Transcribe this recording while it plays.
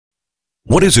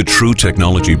What is a true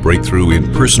technology breakthrough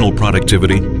in personal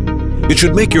productivity? It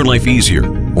should make your life easier,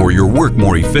 or your work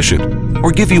more efficient,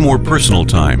 or give you more personal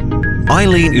time.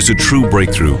 iLane is a true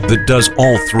breakthrough that does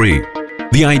all three.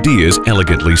 The idea is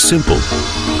elegantly simple.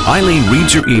 iLane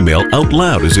reads your email out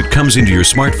loud as it comes into your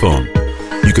smartphone.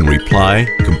 You can reply,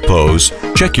 compose,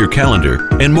 check your calendar,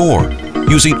 and more,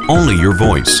 using only your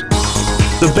voice.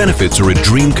 The benefits are a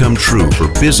dream come true for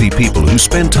busy people who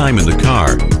spend time in the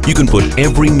car. You can put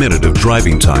every minute of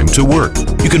driving time to work.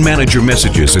 You can manage your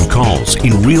messages and calls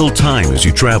in real time as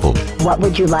you travel. What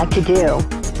would you like to do?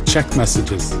 Check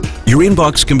messages. Your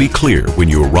inbox can be clear when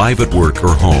you arrive at work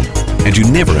or home, and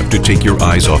you never have to take your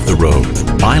eyes off the road.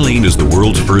 iLane is the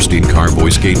world's first in-car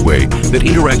voice gateway that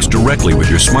interacts directly with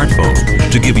your smartphone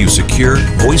to give you secure,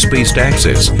 voice-based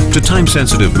access to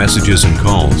time-sensitive messages and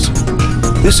calls.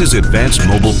 This is advanced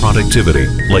mobile productivity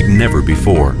like never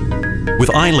before. With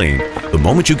iLane, the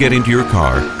moment you get into your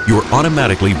car, you are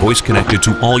automatically voice connected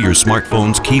to all your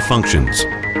smartphone's key functions.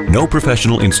 No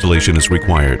professional installation is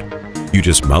required. You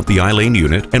just mount the iLane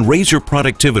unit and raise your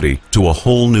productivity to a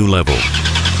whole new level.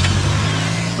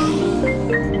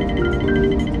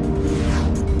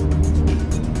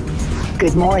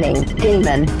 Good morning,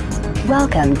 Damon.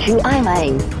 Welcome to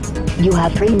iLane. You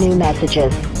have 3 new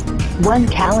messages. 1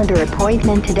 calendar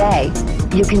appointment today.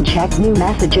 You can check new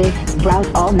messages, browse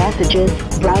all messages,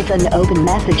 browse unopened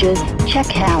messages, check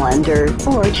calendar,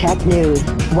 or check news.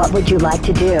 What would you like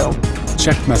to do?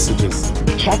 Check messages.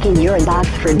 Checking your inbox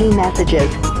for new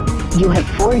messages. You have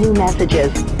 4 new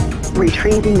messages.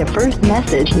 Retrieving the first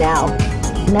message now.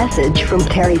 Message from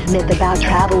Terry Smith about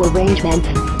travel arrangements.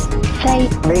 Say,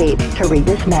 read, to read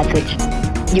this message.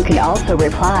 You can also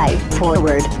reply,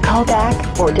 forward, call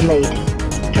back, or delete.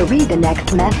 To read the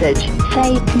next message,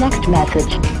 say, next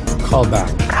message. Call back.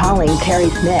 Calling Terry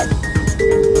Smith.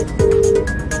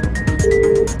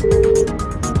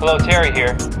 Hello, Terry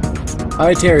here.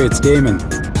 Hi Terry, it's Damon.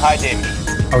 Hi, Damon.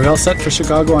 Are we all set for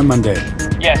Chicago on Monday?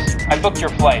 Yes, I booked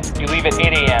your flight. You leave at 8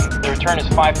 a.m. The return is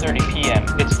 5:30 p.m.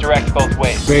 It's direct both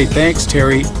ways. Great, thanks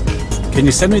Terry. Can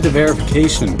you send me the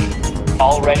verification?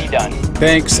 Already done.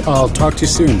 Thanks, I'll talk to you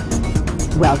soon.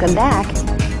 Welcome back.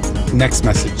 Next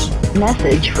message.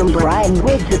 Message from Brian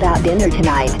Woods about dinner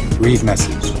tonight. Read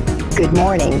message. Good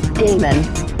morning, Damon.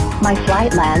 My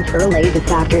flight lands early this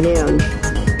afternoon.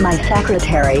 My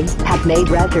secretary has made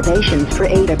reservations for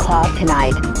 8 o'clock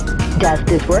tonight. Does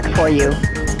this work for you?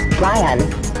 Brian.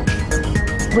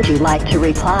 Would you like to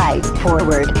reply,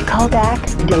 forward, call back,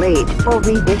 delete, or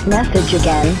read this message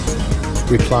again?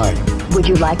 Reply. Would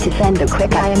you like to send a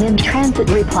quick I am in transit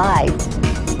reply?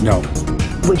 No.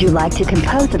 Would you like to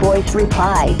compose a voice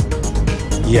reply?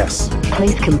 Yes.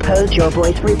 Please compose your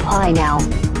voice reply now.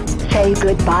 Say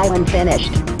goodbye when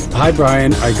finished. Hi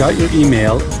Brian, I got your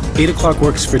email. 8 o'clock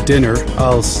works for dinner.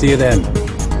 I'll see you then.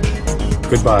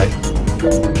 Goodbye.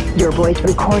 Your voice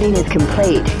recording is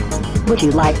complete. Would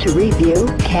you like to review,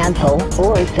 cancel,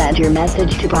 or send your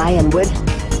message to Brian Woods?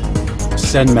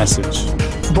 Send message.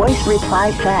 Voice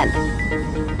reply sent.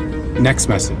 Next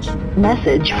message.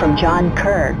 Message from John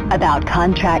Kerr about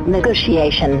contract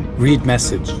negotiation. Read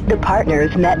message. The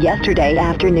partners met yesterday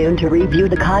afternoon to review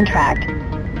the contract.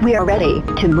 We are ready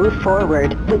to move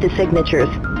forward with the signatures.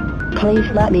 Please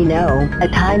let me know a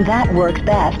time that works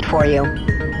best for you.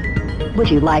 Would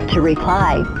you like to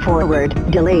reply, forward,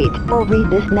 delete, or read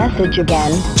this message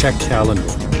again? Check calendar.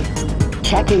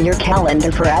 Checking your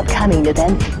calendar for upcoming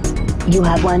events. You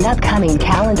have 1 upcoming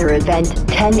calendar event,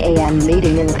 10 a.m.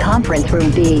 meeting in conference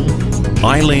room B.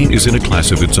 iLane is in a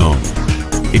class of its own.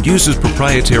 It uses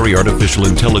proprietary artificial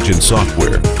intelligence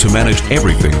software to manage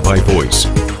everything by voice.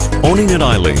 Owning an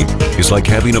iLane is like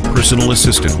having a personal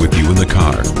assistant with you in the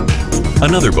car.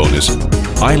 Another bonus,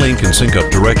 iLane can sync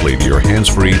up directly to your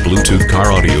hands-free Bluetooth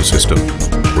car audio system,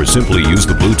 or simply use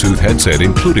the Bluetooth headset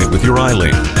included with your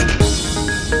iLane.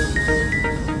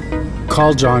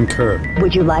 Call John Kerr.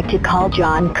 Would you like to call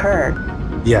John Kerr?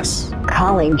 Yes.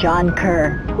 Calling John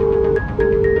Kerr.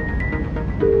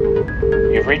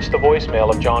 You've reached the voicemail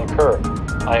of John Kerr.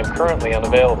 I am currently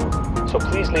unavailable, so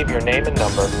please leave your name and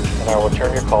number, and I will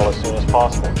return your call as soon as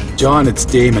possible. John, it's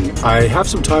Damon. I have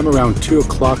some time around 2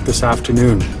 o'clock this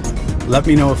afternoon. Let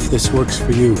me know if this works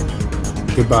for you.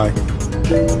 Goodbye.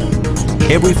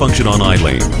 Every function on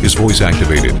iLane is voice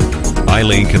activated.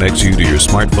 iLane connects you to your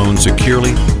smartphone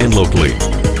securely and locally.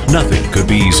 Nothing could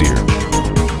be easier.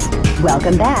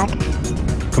 Welcome back.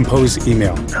 Compose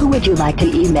email. Who would you like to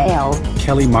email?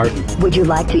 Kelly Martin. Would you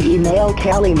like to email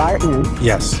Kelly Martin?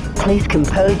 Yes. Please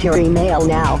compose your email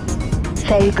now.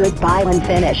 Say goodbye when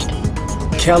finished.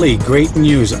 Kelly, great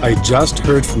news. I just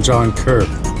heard from John Kerr.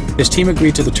 His team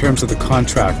agreed to the terms of the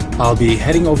contract. I'll be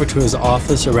heading over to his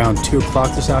office around 2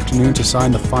 o'clock this afternoon to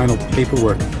sign the final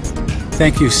paperwork.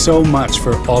 Thank you so much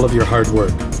for all of your hard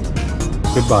work.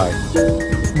 Goodbye.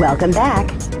 Welcome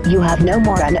back. You have no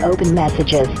more unopened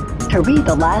messages. To read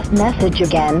the last message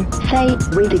again, say,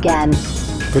 read again.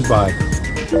 Goodbye.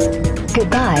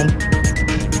 Goodbye.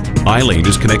 iLane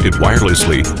is connected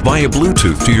wirelessly via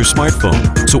Bluetooth to your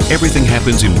smartphone, so everything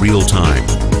happens in real time.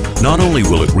 Not only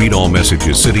will it read all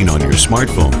messages sitting on your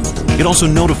smartphone, it also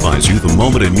notifies you the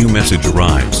moment a new message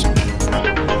arrives.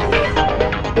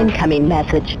 Incoming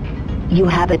message. You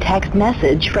have a text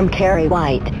message from Carrie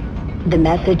White. The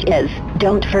message is,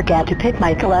 don't forget to pick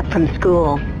Michael up from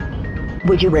school.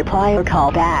 Would you reply or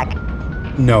call back?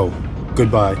 No.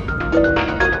 Goodbye.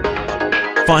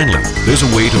 Finally, there's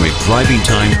a way to make driving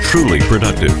time truly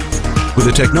productive. With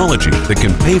a technology that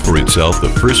can pay for itself the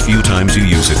first few times you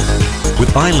use it. With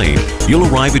iLane, you'll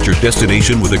arrive at your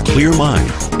destination with a clear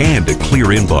mind and a clear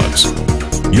inbox.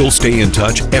 You'll stay in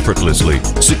touch effortlessly,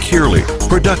 securely,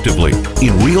 productively,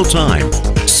 in real time,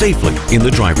 safely in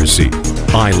the driver's seat.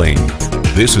 iLane.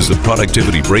 This is the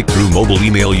productivity breakthrough mobile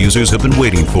email users have been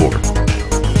waiting for.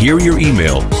 Hear your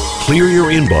email, clear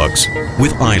your inbox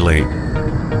with iLane.